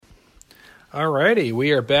Alrighty,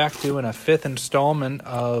 we are back doing a fifth installment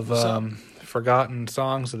of forgotten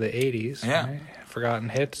songs of the 80s. Yeah. Right? Forgotten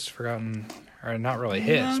hits, or not really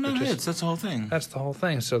hits. No, but just, hits. That's the whole thing. That's the whole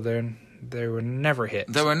thing. So they were never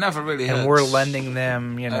hits. They were never really hits. And we're lending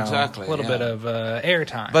them, exactly, a little bit of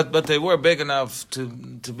airtime. But they were big enough to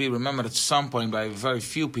be remembered at some point by very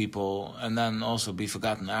few people, and then also be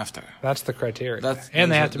forgotten after. That's the criteria.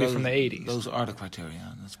 And they have to be from the 80s. Those are the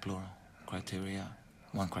criteria. That's plural. Criteria.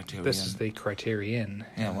 One criterion. This is the criterion.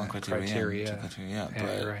 Yeah, one criterion. Criteria.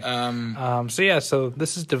 Right. So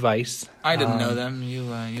this is Device. I didn't know them.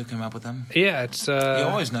 You came up with them. Yeah, it's... you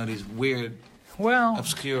always know these weird...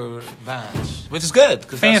 obscure bands, which is good.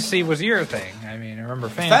 Fancy was your thing. I mean, I remember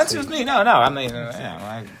Fancy. Fancy was me. No. I mean,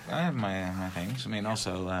 I have my things. I mean,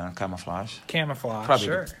 also Camouflage. Camouflage, probably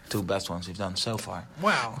sure. the two best ones we've done so far.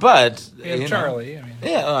 Wow. But Charlie. I mean,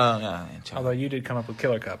 Charlie. Although you did come up with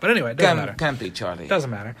Killer Cup, but anyway, it doesn't matter. Can't be Charlie. Doesn't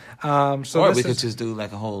matter. Or we could just do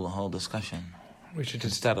like a whole discussion. We should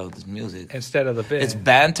just instead of the music. Instead of the bit. It's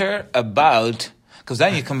banter about, because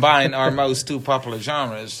then you combine our most two popular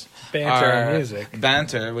genres. Banter and music.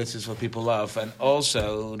 Banter, which is what people love, and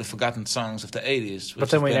also the forgotten songs of the 80s,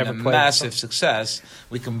 which then we has never been a played massive success.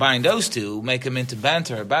 We combine those two, make them into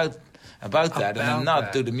banter about that, and then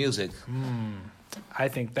not do the music. I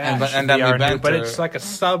think that should and be then our we banter. But it's like a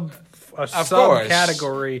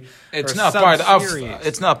subcategory. It's not part of.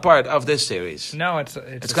 It's not part of this series. No, it's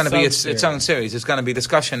going to be its own series. It's going to be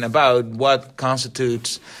discussion about what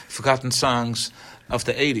constitutes forgotten songs of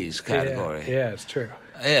the 80s category. Yeah, it's true.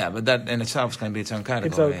 Yeah, but that in itself is going to be its own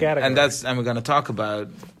category. And we're going to talk about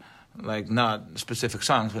like not specific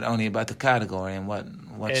songs, but only about the category and what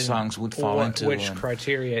songs would fall into which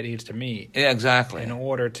criteria it needs to meet. Yeah, exactly. In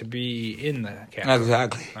order to be in the category.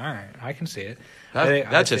 Exactly. All right, I can see it.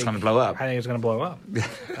 That's just going to blow up. I think it's going to blow up.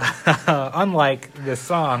 Unlike this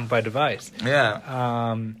song by Device.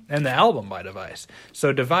 Yeah. And the album by Device.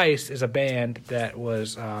 So Device is a band that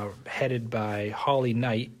was headed by Holly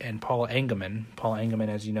Knight and Paul Engelman. Paul Engelman,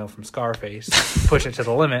 as you know from Scarface, Push It to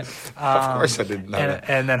the Limit. Of course I didn't know that.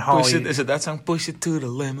 And then Holly... Is it that song, Push It to the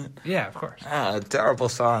Limit? Yeah, of course. Terrible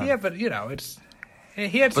song. Yeah, but, it's...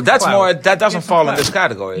 But that's more. That doesn't fall in this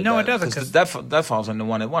category. No, it doesn't. Because that falls in the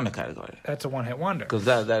one-hit wonder category. That's a one-hit wonder. Because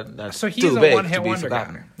that's so he's too a big one-hit to be wonder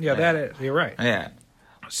forgotten. guy. Yeah, that is. You're right. Yeah.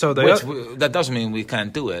 So that doesn't mean we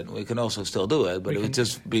can't do it. We can also still do it, but it would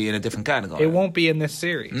just be in a different category. It won't be in this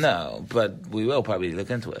series. No, but we will probably look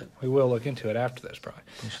into it. We will look into it after this, probably.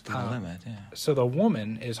 Push it to the limit. Yeah. So the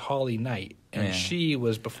woman is Holly Knight, and she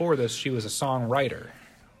was before this. She was a songwriter.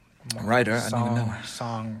 Writer, I don't even know her.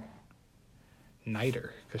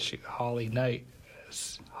 Song-nighter, because Holly Knight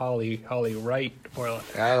is Holly Wright.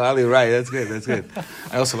 Holly Wright, that's good.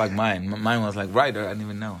 I also like mine. Mine was like writer, I didn't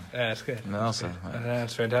even know. That's good. And also,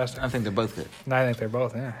 that's fantastic. I think they're both good. I think they're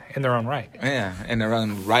both, in their own right. Yeah, in their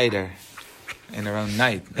own writer. In their own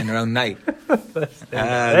night. That's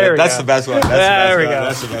the best one.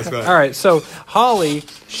 That's the best one. All right, so Holly,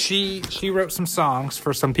 she wrote some songs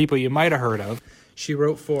for some people you might have heard of. She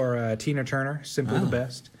wrote for Tina Turner, "Simply the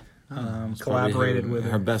Best." Collaborated with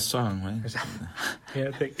her best song, right?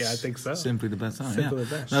 I think so. Simply the best song. Simply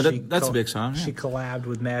the Best. No, that's a big song. Yeah. She collabed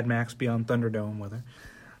with Mad Max Beyond Thunderdome with her.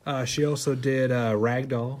 She also did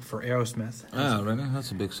Ragdoll for Aerosmith. Oh, really?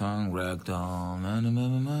 That's a big song. Ragdoll.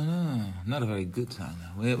 Not a very good song.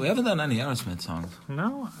 We haven't done any Aerosmith songs.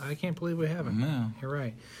 No, I can't believe we haven't. No. You're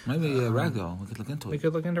right. Maybe Ragdoll. We could look into it. We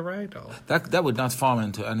could look into Ragdoll. That would not fall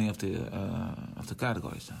into any of the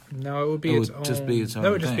categories, though. No, it would be just be its own.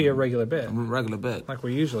 That would just be a regular bit. Regular bit. Like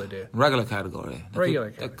we usually do. Regular category.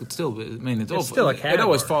 That could still be. I mean, it's still a category. It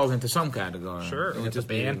always falls into some category. Sure. It's a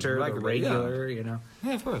banter, the regular, Yeah,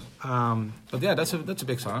 of course. But yeah, that's a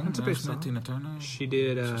big song. That's a big song. Tina Turner. She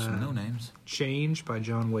did some no names. Change by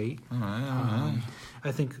John Waite. All right.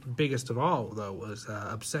 I think biggest of all though was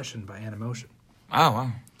Obsession by Animotion. Oh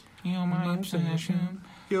wow. You're my obsession.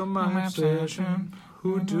 You're my obsession.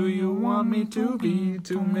 Who do you want me to be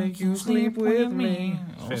to make you sleep with me?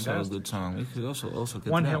 Also a good song. We could also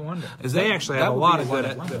get One that. Hit Wonder. They They actually have a lot of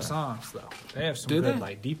good songs though. They have some good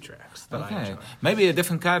like deep tracks that I enjoy. Maybe a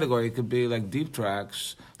different category could be like deep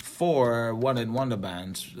tracks for one-hit wonder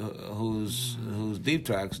bands whose deep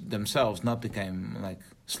tracks themselves not became like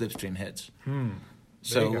slipstream hits.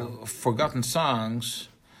 So forgotten songs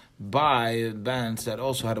by bands that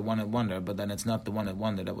also had a one-hit wonder, but then it's not the one-hit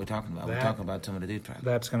wonder that we're talking about. We're talking about some of the deep tracks.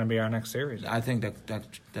 That's going to be our next series. I think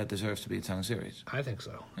that deserves to be its own series. I think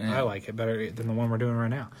so. Yeah. I like it better than the one we're doing right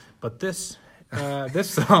now. But this This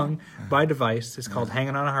song by Device is called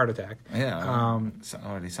 "Hanging on a Heart Attack." Yeah,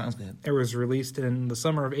 already sounds good. It was released in the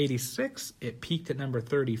summer of '86. It peaked at number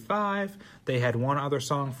 35. They had one other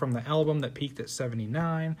song from the album that peaked at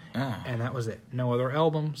 79, and that was it. No other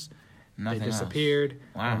albums. Nothing they disappeared,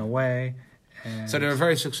 went away. And so they were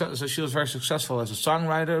very successful. So she was very successful as a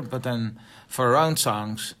songwriter, but then for her own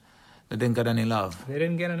songs, they didn't get any love. They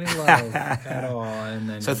didn't get any love at all. And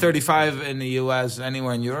then so 35 in the U.S.,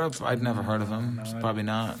 anywhere in Europe, I'd never heard of them. No, probably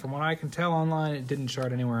not. From what I can tell online, it didn't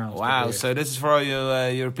chart anywhere else. Wow, so this is for all you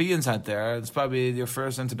Europeans out there. It's probably your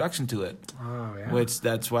first introduction to it. Oh, yeah. Which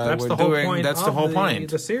that's why that's we're the whole doing. Point that's of the whole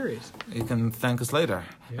point. The series. You can thank us later.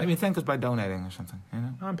 Yeah. Maybe thank us by donating or something. You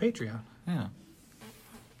know, on Patreon. Yeah.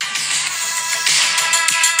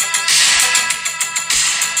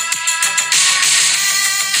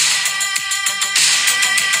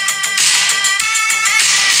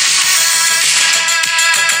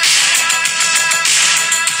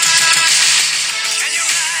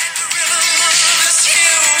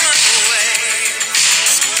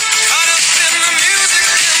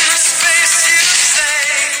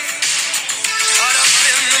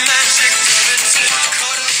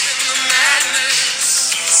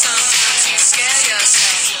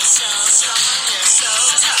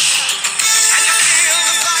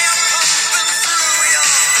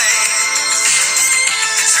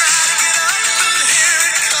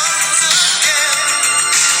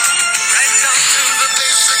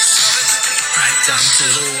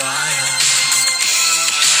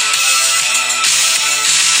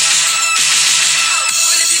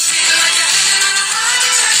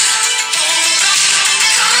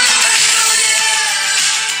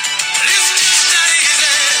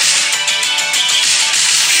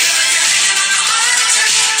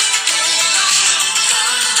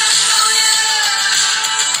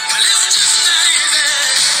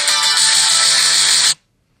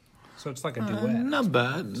 So it's like a duet. Not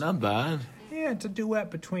bad, not bad. Yeah, it's a duet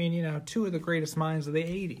between, two of the greatest minds of the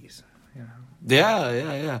 80s.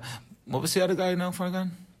 Yeah. What was the other guy known for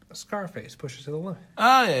again? Scarface, Pushes to the Limit.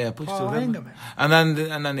 Oh, yeah, Push to the Paul Limit. Engelman.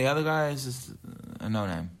 And then the other guy is a no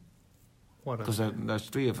name. What? Because there's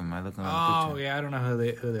three of them. I look at the picture. Yeah, I don't know who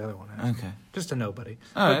the other one is. Okay. Just a nobody.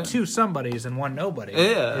 All but right. two somebodies and one nobody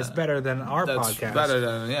is better than our That's podcast. better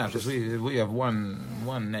than, because we have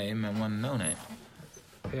one name and one no name.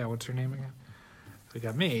 Yeah, what's her name again? We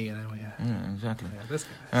got me, and then we have Exactly. this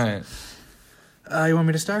guy. All right. You want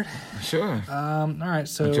me to start? Sure. All right,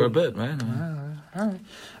 so... It's your bit, right? all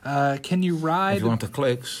right. Can you ride... If you want the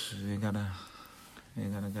clicks, you gotta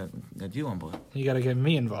get you on board. You gotta get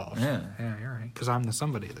me involved. Yeah. Yeah, you're right, because I'm the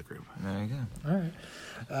somebody of the group. There you go. All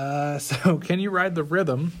right. So can you ride the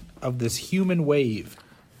rhythm of this human wave?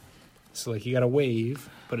 So, you got a wave,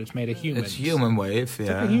 but it's made of humans. It's human wave, yeah.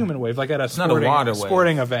 It's like a human wave, like at a not a water wave.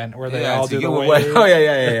 Sporting event where they all it's do a the human wave. Oh,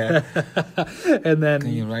 yeah. And then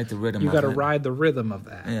Can you ride the rhythm? You got to ride the rhythm of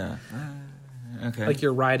that. Yeah. Okay. Like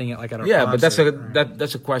you're riding it like at a concert. But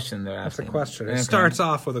that's a question they're asking. That's a question. It Okay. starts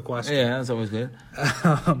off with a question. Yeah, that's always good.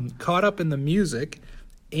 Caught up in the music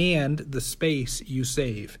and the space you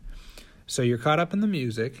save. So you're caught up in the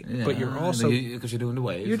music, but you're also... Because you're doing the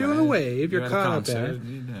wave. You're doing the wave. You're at a caught up concert,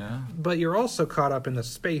 there. But you're also caught up in the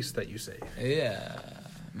space that you save. Yeah.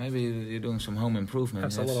 Maybe you're doing some home improvement.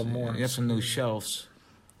 That's a little more. You have some new shelves.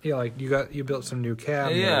 Yeah, like you built some new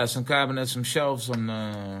cabinets. Yeah, some cabinets, some shelves on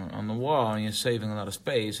the wall, and you're saving a lot of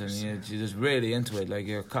space, and you're just really into it. Like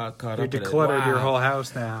you're caught up in it. You decluttered your Wow. whole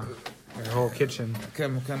house now. Your whole kitchen.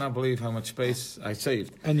 Cannot believe how much space I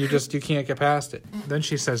saved. And you can't get past it. Then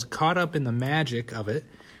she says, caught up in the magic of it,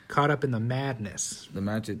 caught up in the madness. The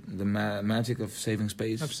magic of saving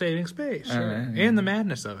space. Of saving space, sure. Right. And the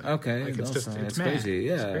madness of it. Okay. It's mad. crazy,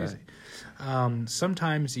 yeah. It's crazy.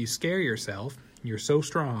 Sometimes you scare yourself. You're so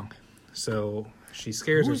strong. So she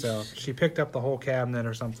scares herself. She picked up the whole cabinet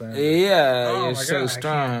or something. Yeah, Oh you're my so God,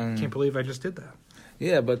 strong. I can't believe I just did that.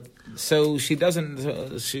 Yeah, but so she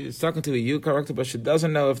doesn't. She's talking to a you character, but she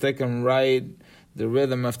doesn't know if they can ride the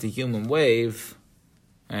rhythm of the human wave,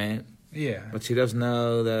 right? Yeah. But she doesn't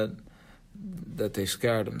know that they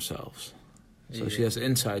scare themselves. So she has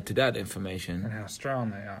insight to that information. And how strong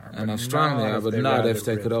they are. And how strong they are, but not if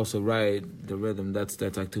they could rhythm. also ride the rhythm. That's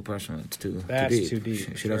like too personal. It's too That's deep. too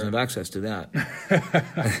deep, She doesn't have access to that.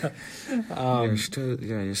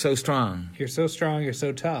 You're so strong. You're so strong, you're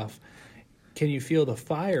so tough. Can you feel the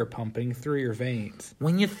fire pumping through your veins?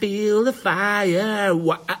 When you feel the fire,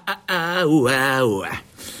 wow.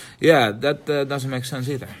 Yeah, that doesn't make sense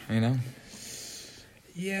either, you know?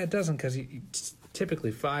 Yeah, it doesn't, because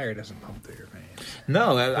typically fire doesn't pump through your veins.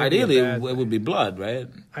 No, be a ideally it bad would be blood, right?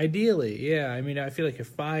 Ideally, yeah. I mean, I feel like if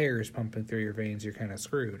fire is pumping through your veins, you're kind of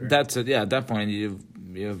screwed. Right? That's it. Yeah, at that point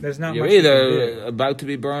There's not you're much you can either do. about to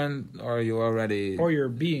be burned or you're already. Or you're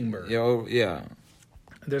being burned. Yeah.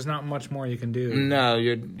 There's not much more you can do. No,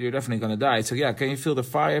 you're definitely gonna die. So yeah, can you feel the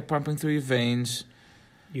fire pumping through your veins?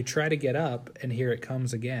 You try to get up, and here it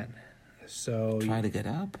comes again. So Try to get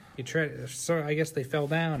up, you try. So I guess they fell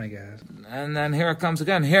down. I guess. and then here it comes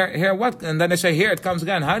again. Here what? And then they say here it comes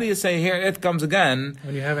again. How do you say here it comes again?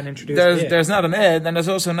 When you haven't introduced There's not an it, and there's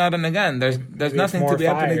also not an again. There's Maybe it's nothing to more be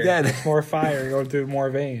happening fire. again. It's more fire going through more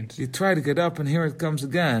veins. You try to get up, and here it comes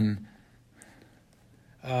again.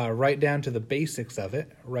 Right down to the basics of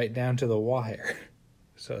it. Right down to the wire.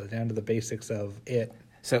 So down to the basics of it.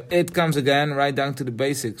 So it comes again, right down to the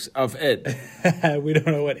basics of it. We don't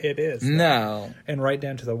know what it is. No, And right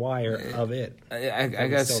down to the wire of it. I we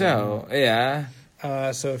guess still so. don't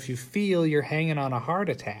Yeah. So if you feel you're hanging on a heart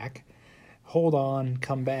attack, hold on,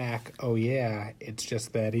 come back. Oh yeah, it's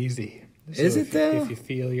just that easy. So Is it though? If you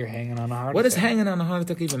feel you're hanging on a heart What does attack. hanging on a heart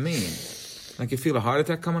attack even mean? Like you feel a heart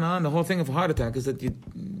attack coming on? The whole thing of a heart attack is that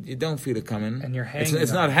you don't feel it coming. And you're It's hanging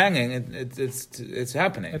not on it. hanging. It's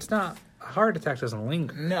happening. It's not, a heart attack doesn't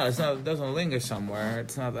linger. No, it's not. It doesn't linger somewhere.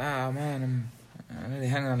 It's not. Man, I'm really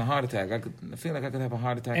hanging on a heart attack. I feel like I could have a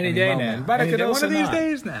heart attack Any day moment. now. But I Any could day- also one of these not.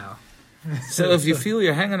 days now. So if you feel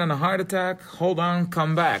you're hanging on a heart attack, hold on,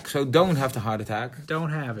 come back. So don't have the heart attack.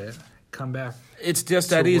 Don't have it. Come back It's just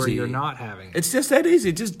to that where easy. you're not having it. It's just that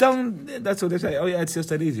easy. Just don't. That's what they say. Oh yeah, it's just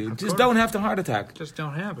that easy. Just course. don't have the heart attack. Just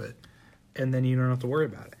don't have it. And then you don't have to worry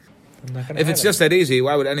about it. I'm not gonna If have it's it. just that easy,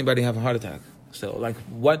 why would anybody have a heart attack? So like,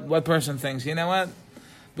 what person thinks? You know what?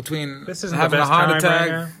 Between This isn't having the a best heart time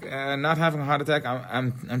attack right and not having a heart attack,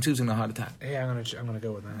 I'm choosing a heart attack. Yeah, I'm gonna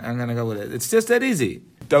go with that. I'm gonna go with it. It's just that easy.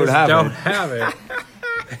 Don't Just have don't it. have it.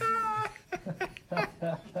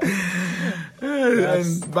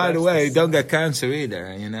 And by the that's way, the- don't get cancer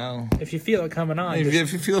either. You know, If you feel it coming on, if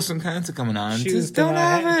just you feel some cancer coming on, choose just to don't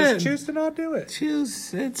not have it. Just choose to not do it.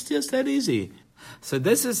 Choose. It's just that easy. So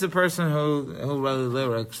this is the person who wrote the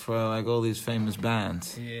lyrics for like all these famous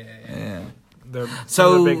bands. Yeah. Yeah. They're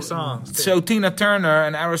So big songs. Too. So Tina Turner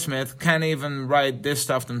and Aerosmith can't even write this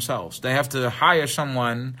stuff themselves. They have to hire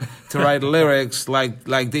someone to write lyrics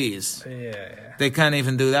like these. yeah. They can't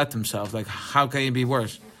even do that themselves. Like, how can you be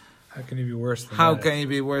worse? How can you be worse than How that? can you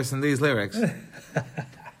be worse than these lyrics?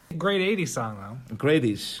 Great 80s song though.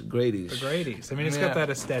 Grady's. The Grady's. I mean, it's Yeah. got that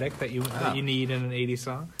aesthetic that you need in an 80s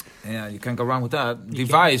song. Yeah, you can't go wrong with that.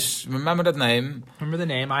 Device. Remember that name. Remember the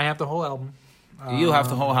name? I have the whole album. You have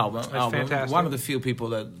the whole album. It's fantastic. One of the few people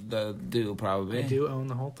that do, probably. I do own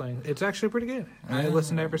the whole thing. It's actually pretty good. I Yeah.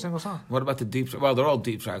 listen to every single song. What about the deep? Well, they're all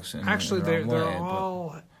deep tracks. Actually, in they're their own way,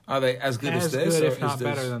 all but are they as good as as this? good, or if is not this-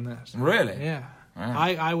 better than this. Really? Yeah. Ah.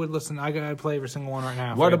 I would listen. I'd play every single one right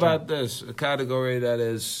now. What for you. about this? A category that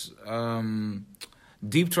is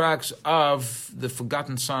deep tracks of the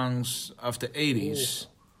forgotten songs of the 80s.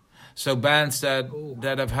 So bands that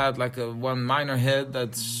have had like a one minor hit that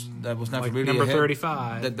was never Like really number a hit,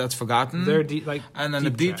 35. that's forgotten. They're deep, like and then the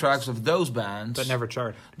deep tracks of those bands that never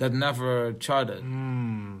charted. that never charted.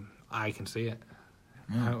 I can see it.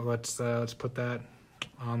 Let's put that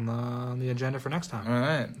on the agenda for next time. All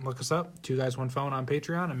right. Look us up, 2 Guys 1 Phone on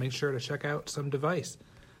Patreon, and make sure to check out some Device.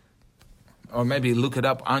 Or maybe look it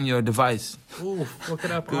up on your device. Ooh, look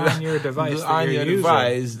it up on your device. that on you're your using.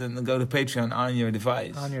 device, then go to Patreon on your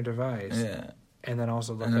device. On your device. Yeah. And then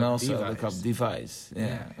also look And then up also Device. look up device.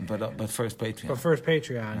 Yeah. Yeah. But first Patreon. But first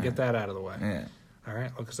Patreon, get that out of the way. Yeah. All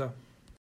right, look us up.